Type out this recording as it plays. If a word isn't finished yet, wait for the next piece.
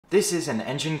This is an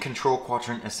engine control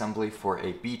quadrant assembly for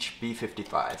a Beech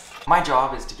B55. My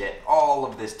job is to get all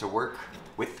of this to work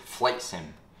with Flight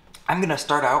Sim. I'm gonna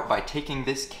start out by taking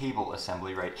this cable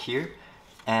assembly right here,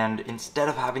 and instead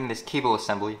of having this cable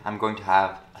assembly, I'm going to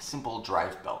have a simple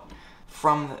drive belt.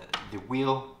 From the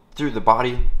wheel, through the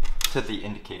body, to the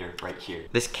indicator right here.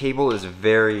 This cable is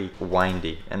very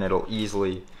windy, and it'll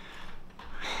easily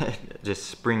just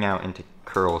spring out into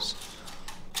curls.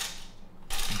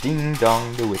 Ding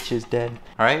dong, the witch is dead.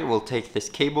 Alright, we'll take this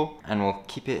cable and we'll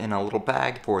keep it in a little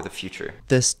bag for the future.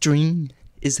 The string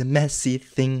is a messy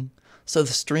thing. So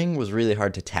the string was really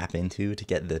hard to tap into to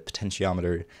get the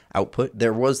potentiometer output.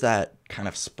 There was that kind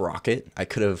of sprocket. I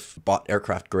could have bought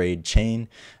aircraft grade chain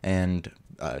and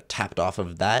tapped off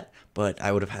of that, but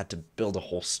I would have had to build a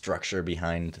whole structure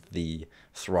behind the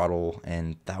throttle,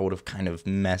 and that would have kind of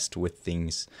messed with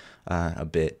things a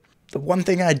bit. The one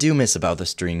thing I do miss about the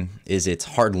string is its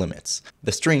hard limits.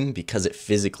 The string, because it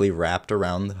physically wrapped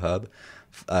around the hub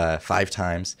 5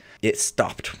 times, it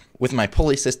stopped. With my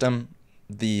pulley system,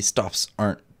 the stops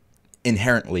aren't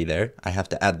inherently there. I have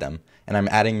to add them, and I'm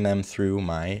adding them through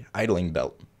my idling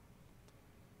belt.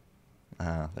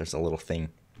 There's a little thing.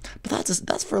 But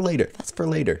that's for later. That's for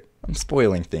later. I'm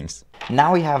spoiling things.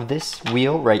 Now we have this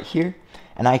wheel right here,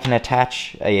 and I can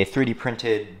attach a 3D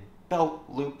printed belt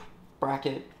loop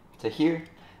bracket to here,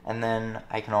 and then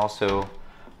I can also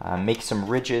make some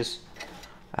ridges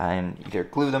and either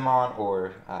glue them on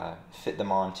or fit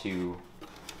them onto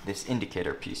this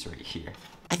indicator piece right here.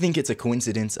 I think it's a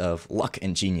coincidence of luck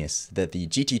and genius that the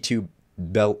GT2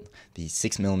 belt, the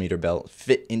 6mm belt,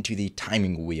 fit into the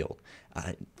timing wheel.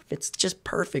 It fits just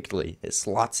perfectly. It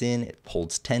slots in, it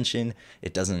holds tension,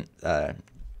 it doesn't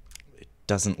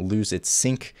lose its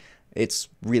sync. It's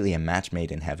really a match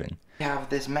made in heaven. We have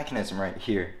this mechanism right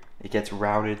here. It gets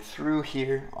routed through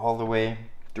here all the way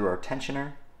through our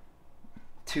tensioner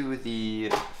to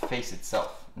the face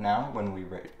itself. Now when we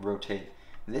rotate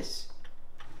this,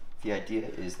 the idea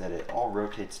is that it all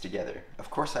rotates together. Of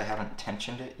course I haven't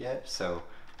tensioned it yet, so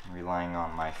I'm relying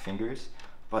on my fingers,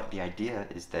 but the idea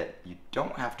is that you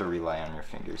don't have to rely on your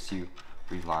fingers, you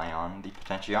rely on the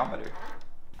potentiometer.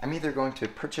 I'm either going to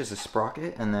purchase a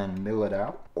sprocket and then mill it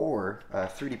out, or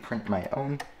 3D print my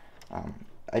own.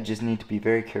 I just need to be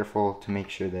very careful to make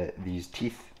sure that these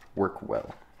teeth work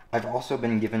well. I've also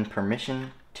been given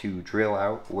permission to drill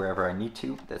out wherever I need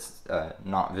to that's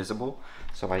not visible,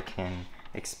 so I can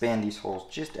expand these holes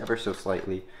just ever so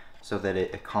slightly so that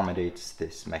it accommodates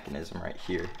this mechanism right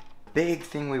here. Big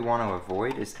thing we want to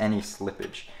avoid is any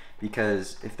slippage,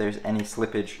 because if there's any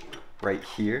slippage right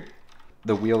here,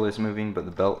 the wheel is moving but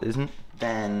the belt isn't,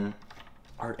 then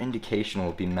our indication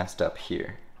will be messed up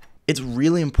here. It's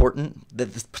really important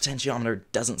that the potentiometer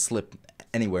doesn't slip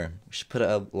anywhere. We should put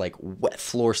a wet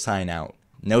floor sign out.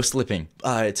 No slipping.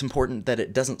 It's important that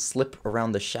it doesn't slip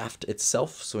around the shaft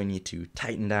itself, so we need to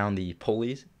tighten down the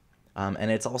pulleys.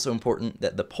 And it's also important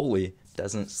that the pulley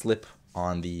doesn't slip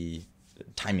on the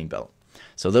timing belt.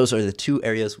 So those are the 2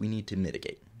 areas we need to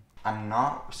mitigate. I'm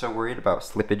not so worried about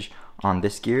slippage on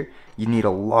this gear. You need a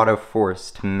lot of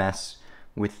force to mess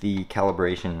with the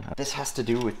calibration. This has to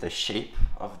do with the shape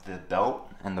of the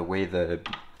belt and the way the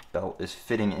belt is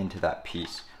fitting into that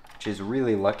piece, which is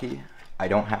really lucky. I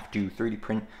don't have to 3D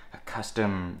print a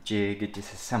custom jig to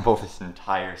disassemble this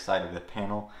entire side of the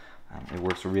panel. It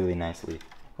works really nicely.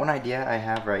 One idea I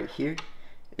have right here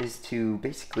is to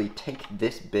basically take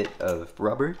this bit of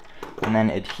rubber and then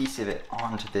adhesive it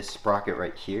onto this sprocket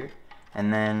right here,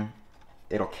 and then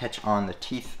it'll catch on the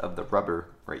teeth of the rubber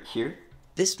right here.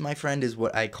 This, my friend, is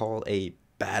what I call a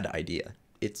bad idea.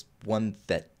 It's one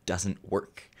that doesn't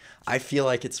work. I feel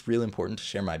like it's really important to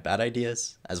share my bad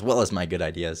ideas as well as my good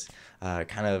ideas,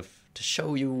 kind of to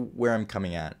show you where I'm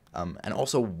coming at, and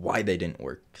also why they didn't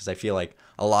work, because I feel like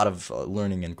a lot of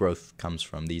learning and growth comes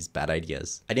from these bad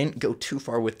ideas. I didn't go too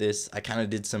far with this. I kind of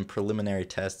did some preliminary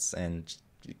tests and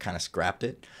kind of scrapped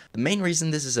it. The main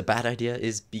reason this is a bad idea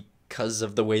is because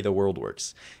of the way the world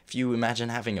works. If you imagine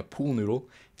having a pool noodle,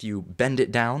 if you bend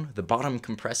it down, the bottom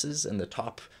compresses and the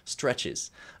top stretches.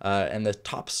 And the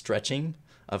top stretching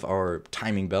of our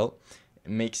timing belt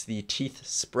makes the teeth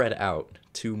spread out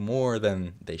to more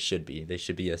than they should be. They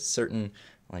should be a certain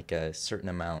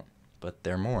amount, but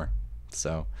they're more.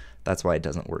 So that's why it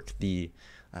doesn't work. The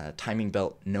timing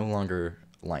belt no longer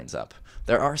lines up.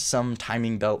 There are some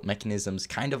timing belt mechanisms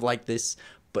kind of like this,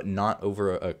 but not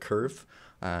over a curve.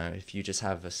 If you just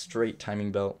have a straight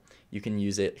timing belt, you can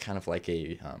use it kind of like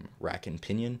a rack and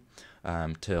pinion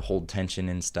to hold tension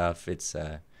and stuff. It's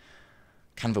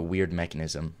kind of a weird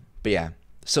mechanism. But yeah,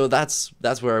 so that's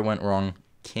where I went wrong.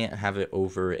 Can't have it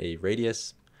over a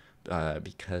radius.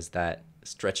 because that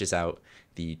stretches out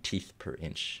the teeth per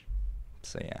inch.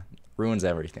 So yeah, ruins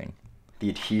everything. The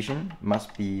adhesion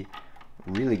must be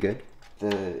really good.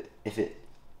 If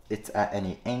it's at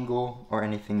any angle or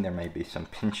anything, there may be some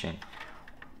pinching.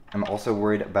 I'm also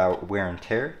worried about wear and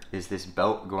tear. Is this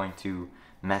belt going to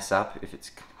mess up if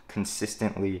it's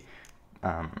consistently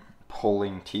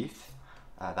pulling teeth?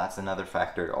 That's another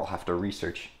factor I'll have to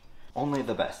research. Only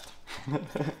the best.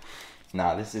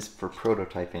 Nah, this is for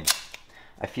prototyping.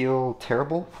 I feel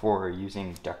terrible for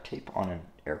using duct tape on an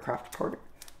aircraft part,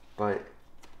 but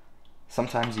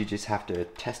sometimes you just have to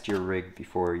test your rig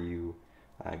before you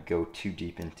go too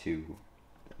deep into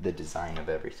the design of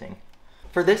everything.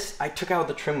 For this, I took out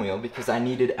the trim wheel because I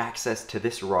needed access to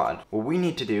this rod. What we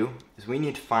need to do is we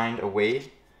need to find a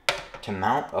way to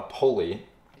mount a pulley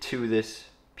to this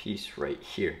piece right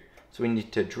here. So we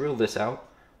need to drill this out,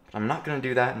 but I'm not going to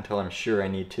do that until I'm sure I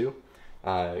need to.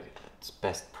 It's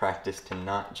best practice to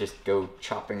not just go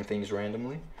chopping things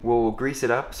randomly. We'll grease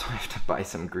it up, so I have to buy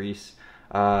some grease.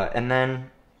 And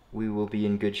then we will be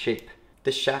in good shape.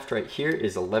 This shaft right here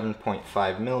is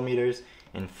 11.5 millimeters.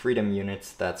 In freedom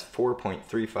units, that's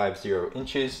 4.350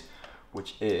 inches,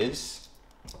 which is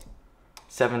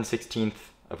 7/16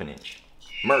 of an inch.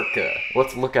 Merca!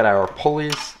 Let's look at our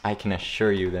pulleys. I can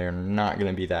assure you they're not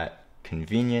going to be that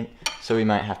convenient, so we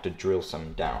might have to drill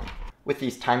some down. With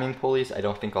these timing pulleys, I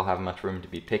don't think I'll have much room to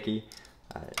be picky.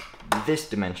 This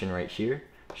dimension right here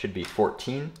should be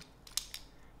 14.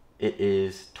 It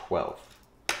is 12.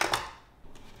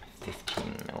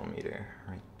 15 millimeter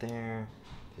right there.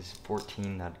 This is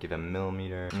 14, that'd give a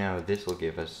millimeter. No, this will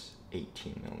give us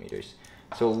 18 millimeters.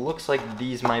 So it looks like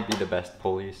these might be the best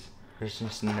pulleys. There's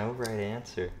just no right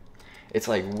answer. It's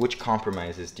like, which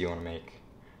compromises do you want to make?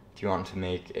 Do you want to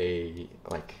make a,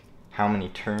 like, how many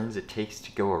turns it takes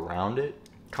to go around it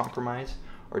compromise?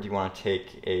 Or do you want to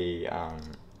take a,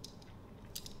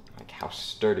 like how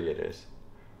sturdy it is?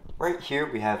 Right here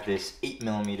we have this 8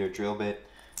 millimeter drill bit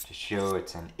to show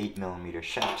it's an 8 millimeter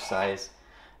shaft size.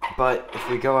 But if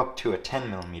we go up to a 10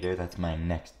 millimeter, that's my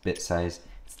next bit size,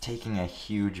 it's taking a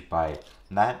huge bite.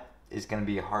 And that is going to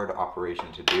be a hard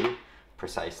operation to do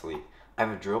precisely. I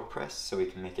have a drill press so we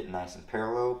can make it nice and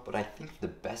parallel, but I think the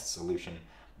best solution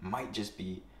might just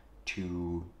be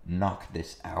to knock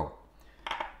this out.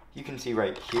 You can see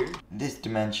right here, this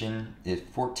dimension is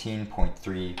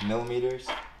 14.3 millimeters,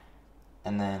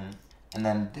 and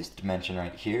then this dimension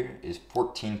right here is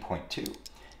 14.2.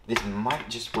 This might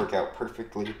just work out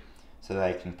perfectly so that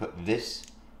I can put this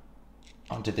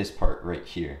onto this part right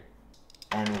here.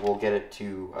 And we'll get it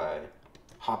to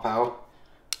hop out.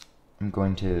 I'm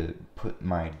going to put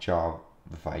my jaw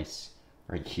vise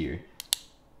right here,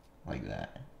 like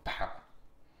that. Pow.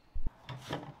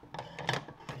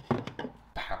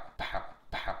 Pow, pow,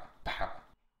 pow, pow.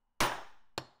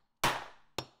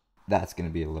 That's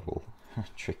gonna be a little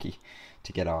tricky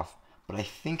to get off. But I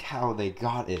think how they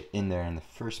got it in there in the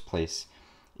first place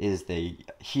is they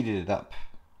heated it up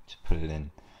to put it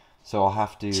in. So I'll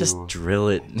have to just drill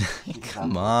it.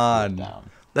 Come on.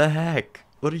 The heck?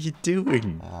 What are you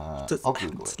doing? I'll Google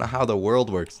it. That's not how the world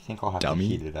works. I think I'll have dummy.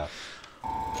 to heat it up.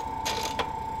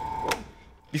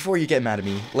 Before you get mad at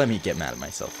me, let me get mad at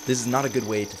myself. This is not a good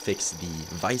way to fix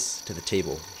the vise to the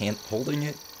table. Holding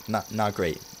it, not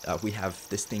great. We have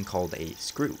this thing called a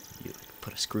screw. You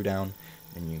put a screw down,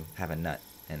 and you have a nut,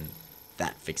 and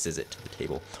that fixes it to the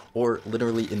table. Or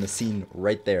literally in the scene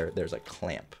right there, there's a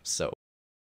clamp. So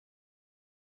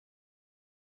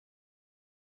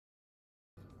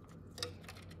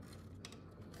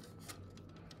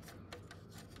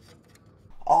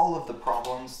all of the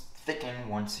problems thicken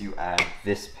once you add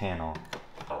this panel.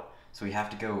 So we have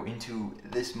to go into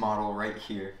this model right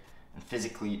here and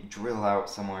physically drill out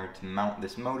somewhere to mount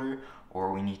this motor,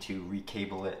 or we need to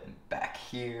recable it back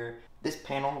here. This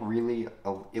panel really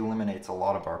eliminates a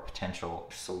lot of our potential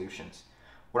solutions.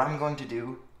 What I'm going to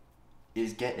do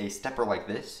is get a stepper like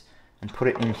this and put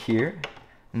it in here,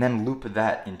 and then loop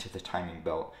that into the timing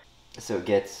belt. So it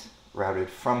gets routed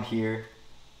from here,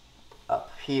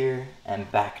 up here,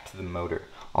 and back to the motor.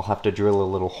 I'll have to drill a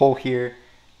little hole here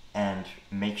and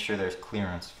make sure there's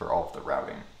clearance for all of the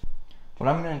routing. What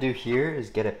I'm going to do here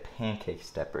is get a pancake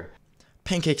stepper.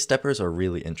 pancake steppers are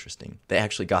really interesting. They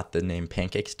actually got the name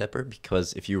pancake stepper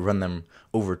because if you run them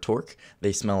over torque,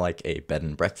 they smell like a bed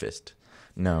and breakfast.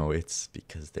 No, it's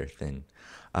because they're thin.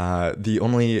 The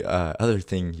only other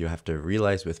thing you have to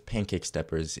realize with pancake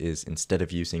steppers is instead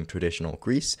of using traditional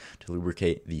grease to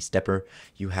lubricate the stepper,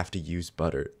 you have to use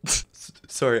butter.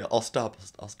 Sorry, I'll stop,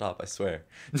 I swear.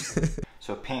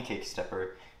 So a pancake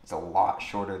stepper is a lot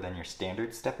shorter than your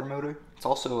standard stepper motor. It's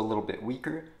also a little bit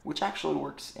weaker, which actually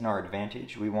works in our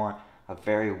advantage. We want a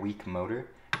very weak motor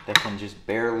that can just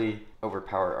barely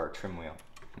overpower our trim wheel.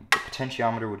 The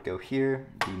potentiometer would go here,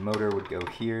 the motor would go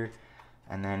here,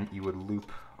 and then you would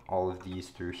loop all of these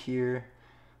through here.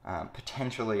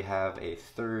 Potentially have a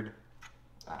third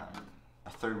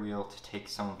wheel to take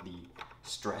some of the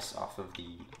stress off of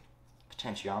the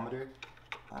potentiometer,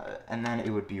 and then it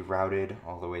would be routed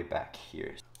all the way back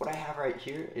here. What I have right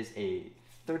here is a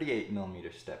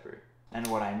 38mm stepper, and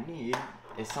what I need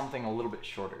is something a little bit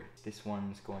shorter. This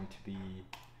one's going to be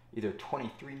either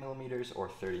 23mm or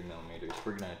 30mm.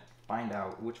 We're gonna find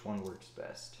out which one works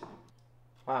best.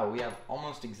 Wow, we have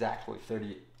almost exactly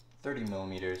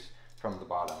 30mm from the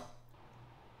bottom.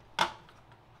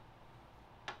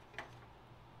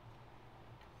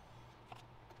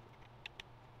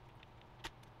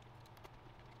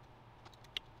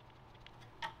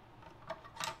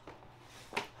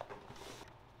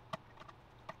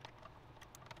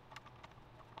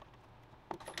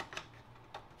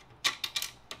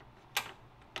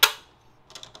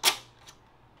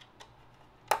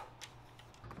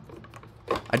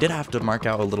 I did have to mark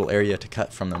out a little area to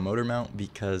cut from the motor mount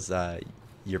because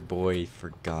your boy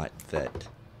forgot that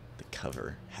the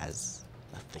cover has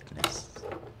a thickness.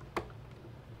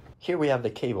 Here we have the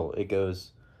cable. It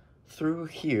goes through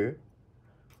here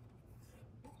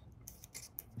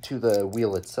to the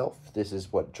wheel itself. This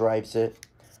is what drives it.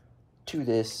 To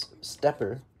this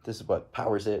stepper, this is what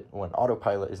powers it when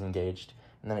autopilot is engaged.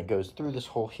 And then it goes through this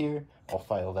hole here. I'll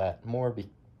file that more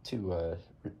to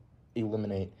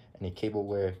eliminate any cable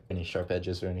wear, any sharp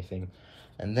edges or anything.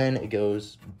 And then it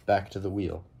goes back to the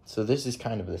wheel. So this is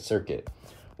kind of the circuit.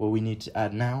 What we need to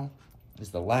add now is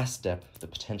the last step, the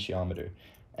potentiometer.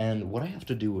 And what I have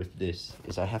to do with this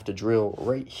is I have to drill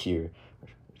right here,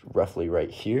 roughly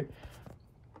right here,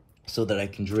 so that I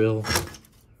can drill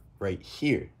right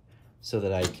here, so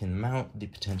that I can mount the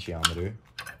potentiometer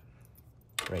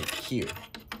right here.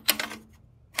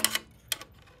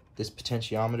 This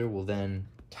potentiometer will then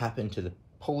tap into the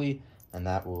pulley, and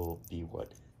that will be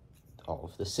what all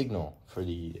of the signal for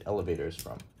the elevator is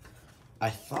from.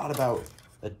 I thought about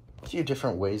a few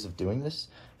different ways of doing this.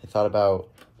 I thought about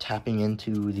tapping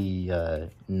into the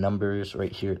numbers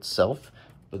right here itself,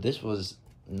 but this was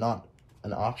not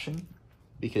an option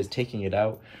because taking it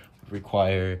out would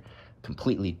require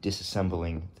completely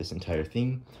disassembling this entire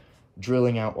thing,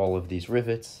 drilling out all of these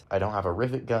rivets. I don't have a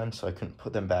rivet gun, so I couldn't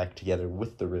put them back together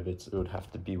with the rivets. It would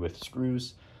have to be with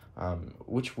screws,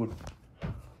 which would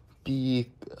be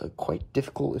quite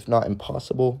difficult, if not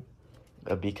impossible,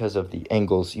 because of the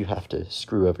angles you have to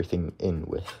screw everything in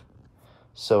with.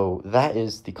 So that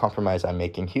is the compromise I'm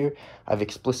making here. I have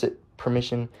explicit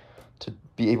permission to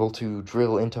be able to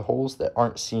drill into holes that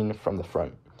aren't seen from the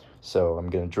front. So I'm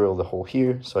going to drill the hole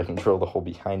here so I can drill the hole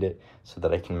behind it so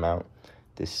that I can mount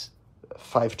this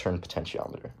 5-turn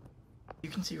potentiometer. You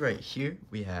can see right here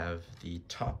we have the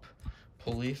top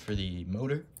pulley for the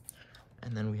motor,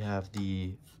 and then we have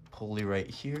the pulley right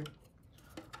here.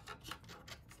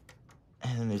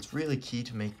 And it's really key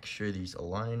to make sure these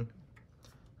align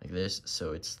like this,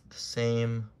 so it's the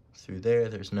same through there.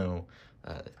 There's no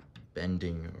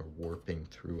bending or warping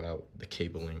throughout the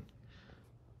cabling.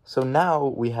 So now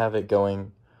we have it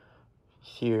going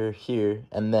here, here,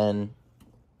 and then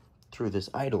through this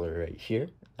idler right here.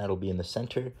 That'll be in the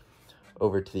center,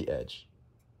 over to the edge.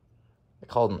 I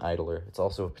call it an idler. It's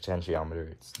also a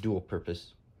potentiometer. It's dual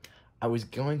purpose. I was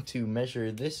going to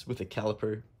measure this with a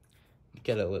caliper,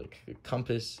 get a little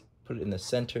compass, put it in the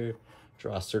center,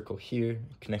 draw a circle here,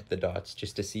 connect the dots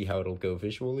just to see how it'll go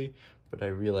visually, but I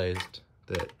realized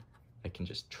that I can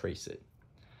just trace it.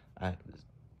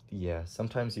 Yeah,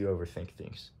 sometimes you overthink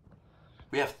things.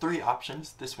 We have 3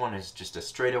 options. This one is just a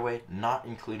straightaway, not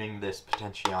including this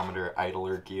potentiometer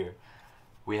idler gear.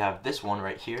 We have this one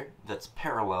right here that's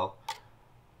parallel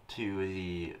to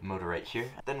the motor right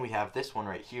here. Then we have this one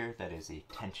right here that is a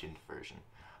tensioned version,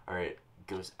 or it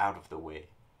goes out of the way.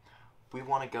 We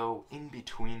want to go in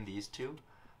between these two,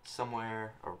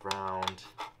 somewhere around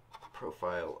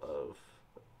profile of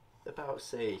about,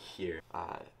 say, here.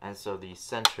 And so the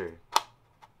center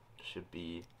should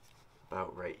be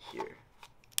about right here.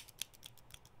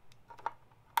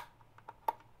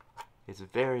 It's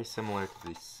very similar to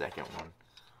the second one,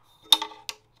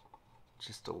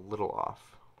 just a little off.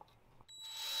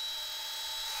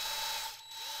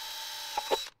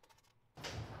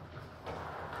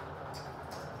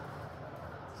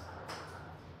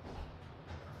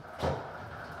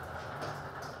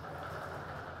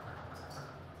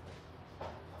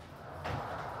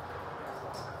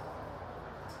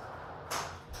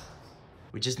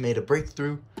 We just made a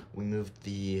breakthrough. We moved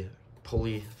the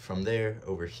pulley from there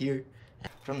over here.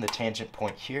 From the tangent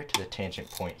point here to the tangent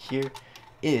point here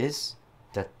is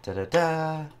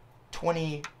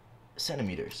 20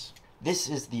 centimeters. This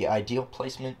is the ideal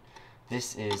placement.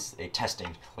 This is a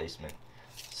testing placement.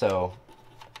 So,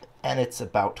 and it's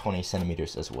about 20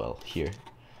 centimeters as well here.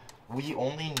 We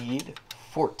only need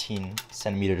 14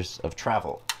 centimeters of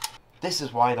travel. This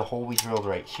is why the hole we drilled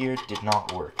right here did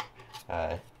not work.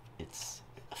 It's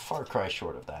a far cry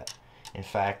short of that. In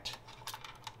fact,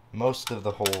 most of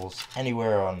the holes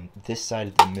anywhere on this side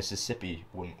of the Mississippi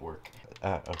wouldn't work.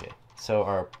 Okay, so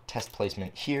our test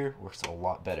placement here works a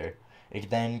lot better. It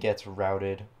then gets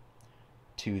routed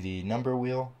to the number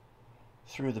wheel,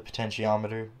 through the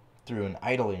potentiometer, through an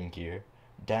idling gear,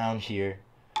 down here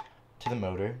to the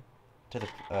motor, to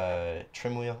the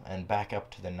trim wheel, and back up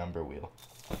to the number wheel.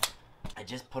 I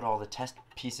just put all the test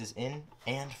pieces in,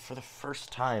 and for the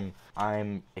first time,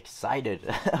 I'm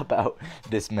excited about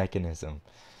this mechanism.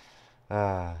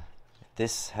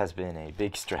 This has been a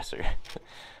big stressor.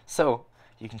 So,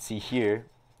 you can see here,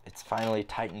 it's finally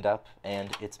tightened up, and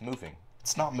it's moving.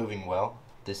 It's not moving well.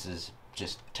 This is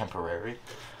just temporary.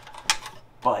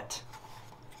 But,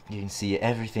 you can see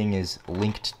everything is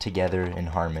linked together in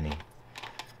harmony.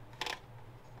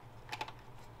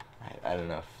 I don't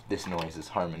know if this noise is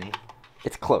harmony.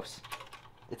 It's close.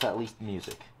 It's at least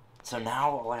music. So now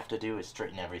all I have to do is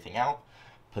straighten everything out,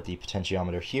 put the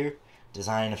potentiometer here,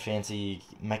 design a fancy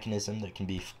mechanism that can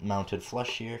be mounted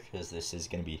flush here, because this is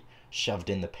going to be shoved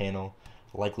in the panel,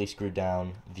 likely screwed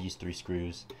down these 3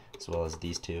 screws, as well as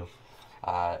these 2.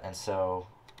 And so,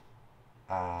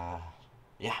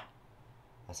 yeah,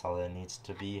 that's all that needs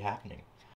to be happening.